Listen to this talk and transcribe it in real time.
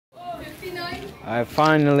I've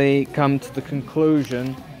finally come to the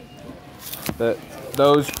conclusion that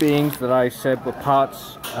those beings that I said were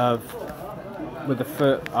parts of,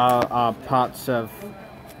 are parts of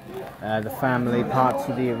the family, parts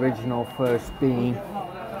of the original first being.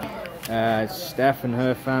 Steph and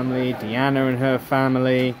her family, Deanna and her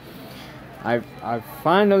family. I've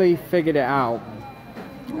finally figured it out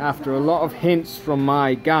after a lot of hints from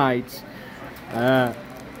my guides, and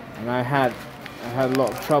I had a lot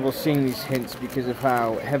of trouble seeing these hints because of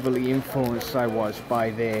how heavily influenced I was by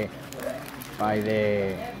their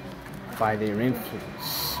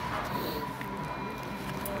influence.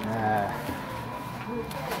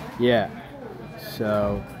 Yeah,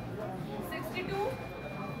 so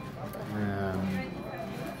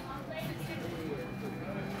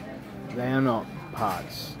they are not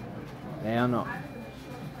parts. They are not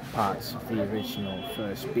parts of the original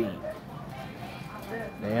first being.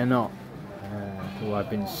 They are not who I've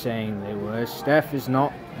been saying they were. Steph is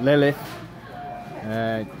not Lilith.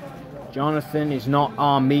 Jonathan is not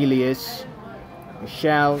Armelius.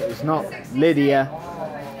 Michelle is not Lydia.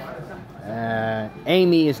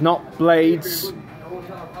 Amy is not Blades.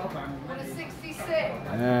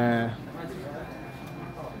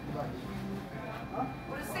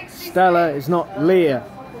 Stella is not Leah.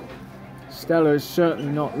 Stella is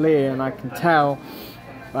certainly not Leah, and I can tell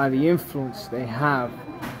by the influence they have,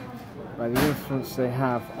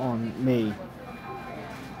 on me.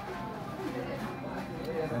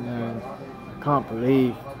 And I can't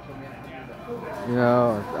believe,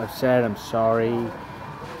 I've said I'm sorry.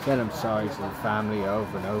 To the family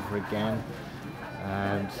over and over again,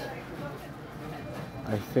 and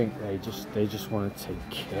I think they just want to take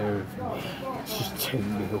care of me, just take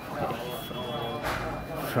me away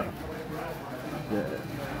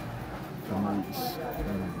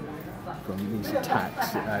from these attacks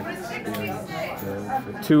that I've experienced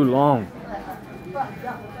for too long.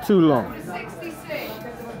 So,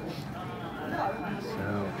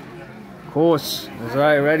 of course, as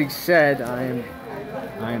I already said, I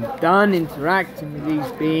am done interacting with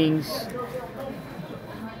these beings.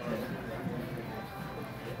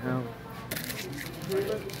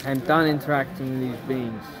 I'm done interacting with these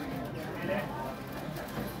beings.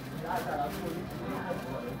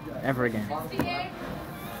 Ever again.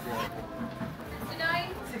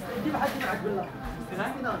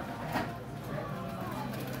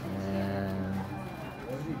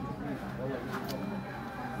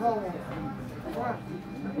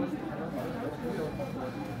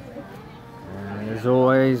 And as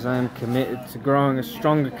always, I am committed to growing a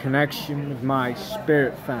stronger connection with my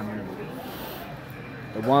spirit family.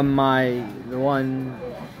 The one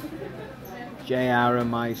Jayara,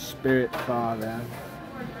 my spirit father,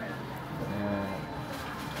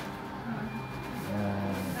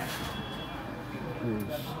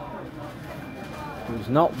 who's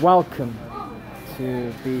not welcome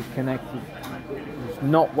to be connected, who's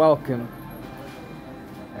not welcome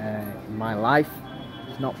in my life.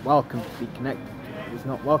 He's not welcome to be connected. He's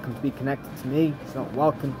not welcome to be connected to me. He's not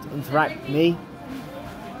welcome to interact with me.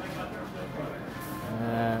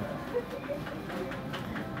 I'm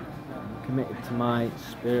committed to my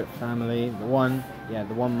spirit family. The one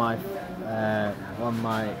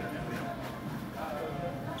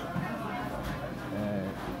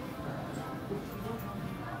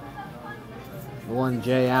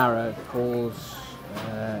Jayara calls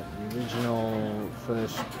the original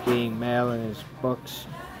first being male in his books.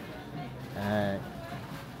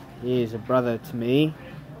 He is a brother to me.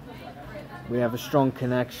 We have a strong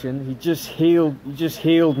connection. He just healed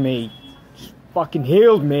me. Just fucking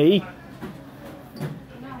healed me.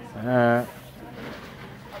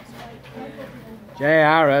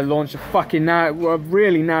 Jayara launched a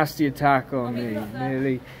really nasty attack on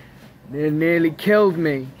me. Nearly killed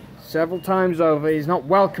me. Several times over. He's not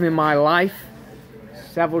welcome in my life.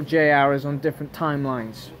 Several Jayaras on different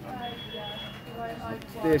timelines.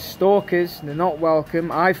 They're stalkers. They're not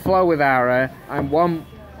welcome. I flow with Ara. I am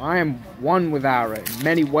one with Ara in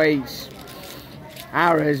many ways.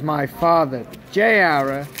 Ara is my father.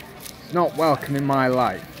 Jayara is not welcome in my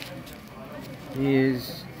life. He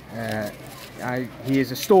is a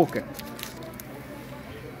stalker.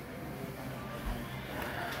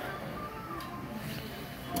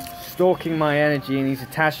 Stalking my energy, and he's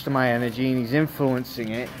attached to my energy, and he's influencing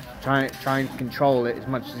it, trying to control it as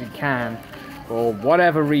much as he can, for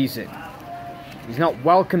whatever reason. He's not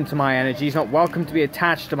welcome to my energy. He's not welcome to be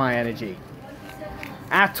attached to my energy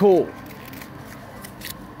at all.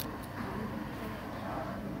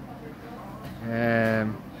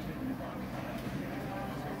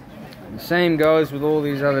 And the same goes with all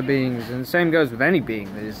these other beings, and the same goes with any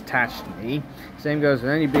being that is attached to me. The same goes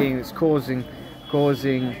with any being that's causing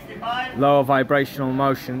lower vibrational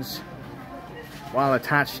emotions while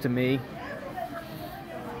attached to me.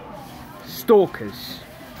 Stalkers.